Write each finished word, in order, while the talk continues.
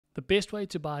The best way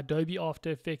to buy Adobe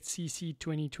After Effects CC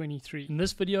 2023. In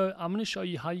this video, I'm going to show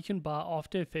you how you can buy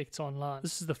After Effects online.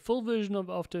 This is the full version of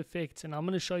After Effects, and I'm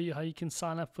going to show you how you can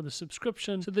sign up for the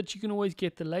subscription so that you can always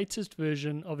get the latest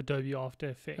version of Adobe After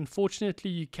Effects. Unfortunately,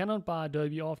 you cannot buy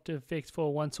Adobe After Effects for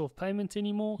a once-off payment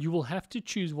anymore. You will have to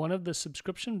choose one of the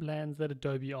subscription plans that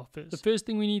Adobe offers. The first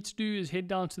thing we need to do is head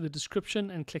down to the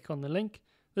description and click on the link.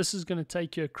 This is going to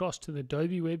take you across to the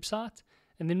Adobe website.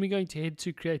 And then we're going to head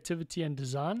to Creativity and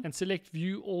Design and select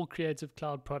View All Creative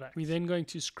Cloud Products. We're then going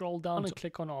to scroll down and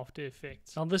click on After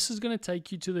Effects. Now this is going to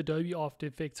take you to the Adobe After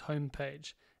Effects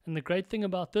homepage. And the great thing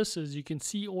about this is you can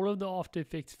see all of the After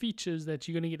Effects features that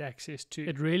you're going to get access to.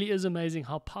 It really is amazing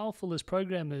how powerful this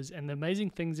program is and the amazing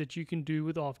things that you can do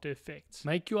with After Effects.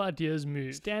 Make your ideas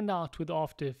move. Stand out with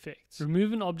After Effects.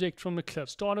 Remove an object from a clip.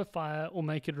 Start a fire or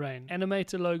make it rain.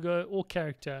 Animate a logo or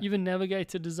character. Even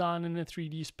navigate a design in a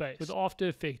 3D space. With After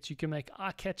Effects, you can make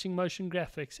eye-catching motion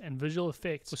graphics and visual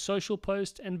effects for social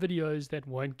posts and videos that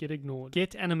won't get ignored.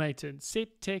 Get animated.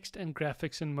 Set text and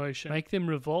graphics in motion. Make them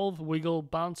revolve, wiggle,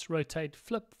 bounce, rotate,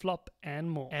 flip, flop, and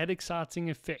more. Add exciting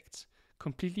effects.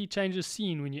 Completely change a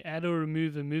scene when you add or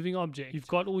remove a moving object. You've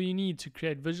got all you need to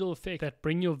create visual effects that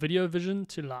bring your video vision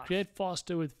to life. Create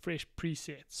faster with fresh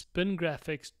presets. Spin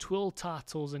graphics, twirl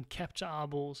titles, and capture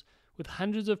eyeballs with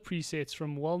hundreds of presets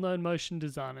from well-known motion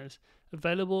designers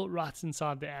available right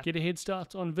inside the app. Get a head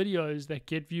start on videos that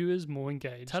get viewers more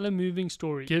engaged. Tell a moving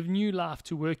story. Give new life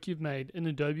to work you've made in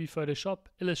Adobe Photoshop,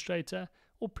 Illustrator,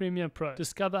 or Premiere Pro.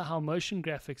 Discover how motion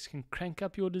graphics can crank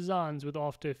up your designs with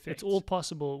After Effects. It's all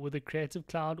possible with the Creative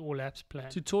Cloud All Apps plan.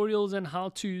 Tutorials and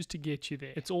how-tos to get you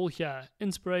there. It's all here.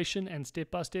 Inspiration and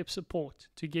step-by-step support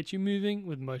to get you moving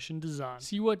with motion design.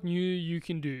 See what new you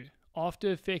can do.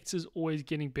 After Effects is always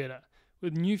getting better,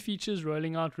 with new features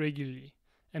rolling out regularly.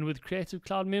 And with Creative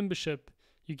Cloud membership,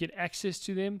 you get access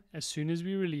to them as soon as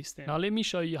we release them. Now let me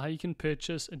show you how you can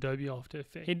purchase Adobe After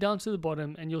Effects. Head down to the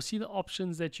bottom and you'll see the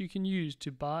options that you can use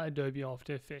to buy Adobe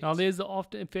After Effects. Now there's the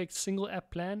After Effects single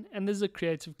app plan and there's a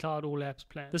Creative Cloud All Apps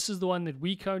plan. This is the one that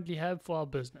we currently have for our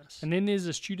business. And then there's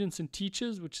the Students and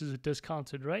Teachers, which is a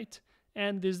discounted rate.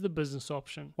 And there's the business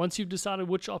option. Once you've decided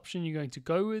which option you're going to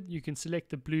go with, you can select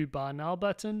the blue Buy Now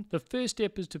button. The first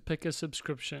step is to pick a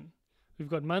subscription. We've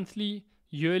got monthly,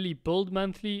 yearly billed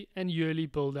monthly, and yearly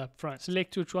billed upfront.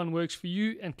 Select which one works for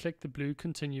you and click the blue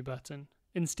Continue button.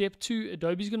 In step 2,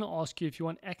 Adobe's going to ask you if you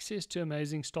want access to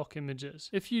amazing stock images.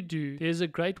 If you do, there's a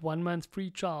great 1-month free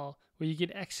trial where you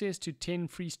get access to 10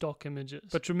 free stock images.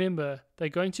 But remember, they're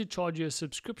going to charge you a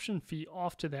subscription fee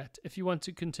after that if you want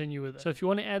to continue with it. So if you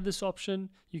want to add this option,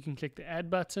 you can click the add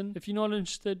button. If you're not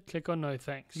interested, click on no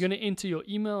thanks. You're going to enter your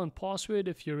email and password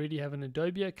if you already have an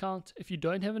Adobe account. If you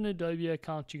don't have an Adobe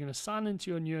account, you're going to sign into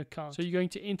your new account. So you're going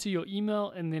to enter your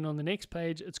email, and then on the next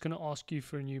page, it's going to ask you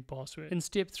for a new password. In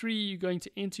step 3, you're going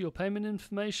to enter your payment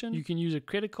information. You can use a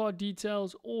credit card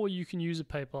details, or you can use a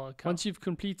PayPal account. Once you've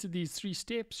completed these 3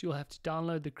 steps, you'll have to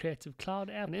download the Creative Cloud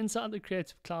app, and inside the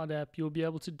Creative Cloud app you'll be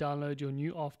able to download your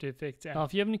new After Effects app. Now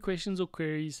if you have any questions or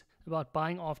queries about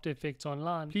buying After Effects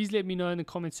online, please let me know in the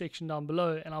comment section down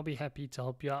below and I'll be happy to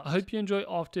help you out. I hope you enjoy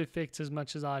After Effects as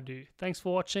much as I do. Thanks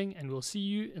for watching and we'll see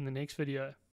you in the next video.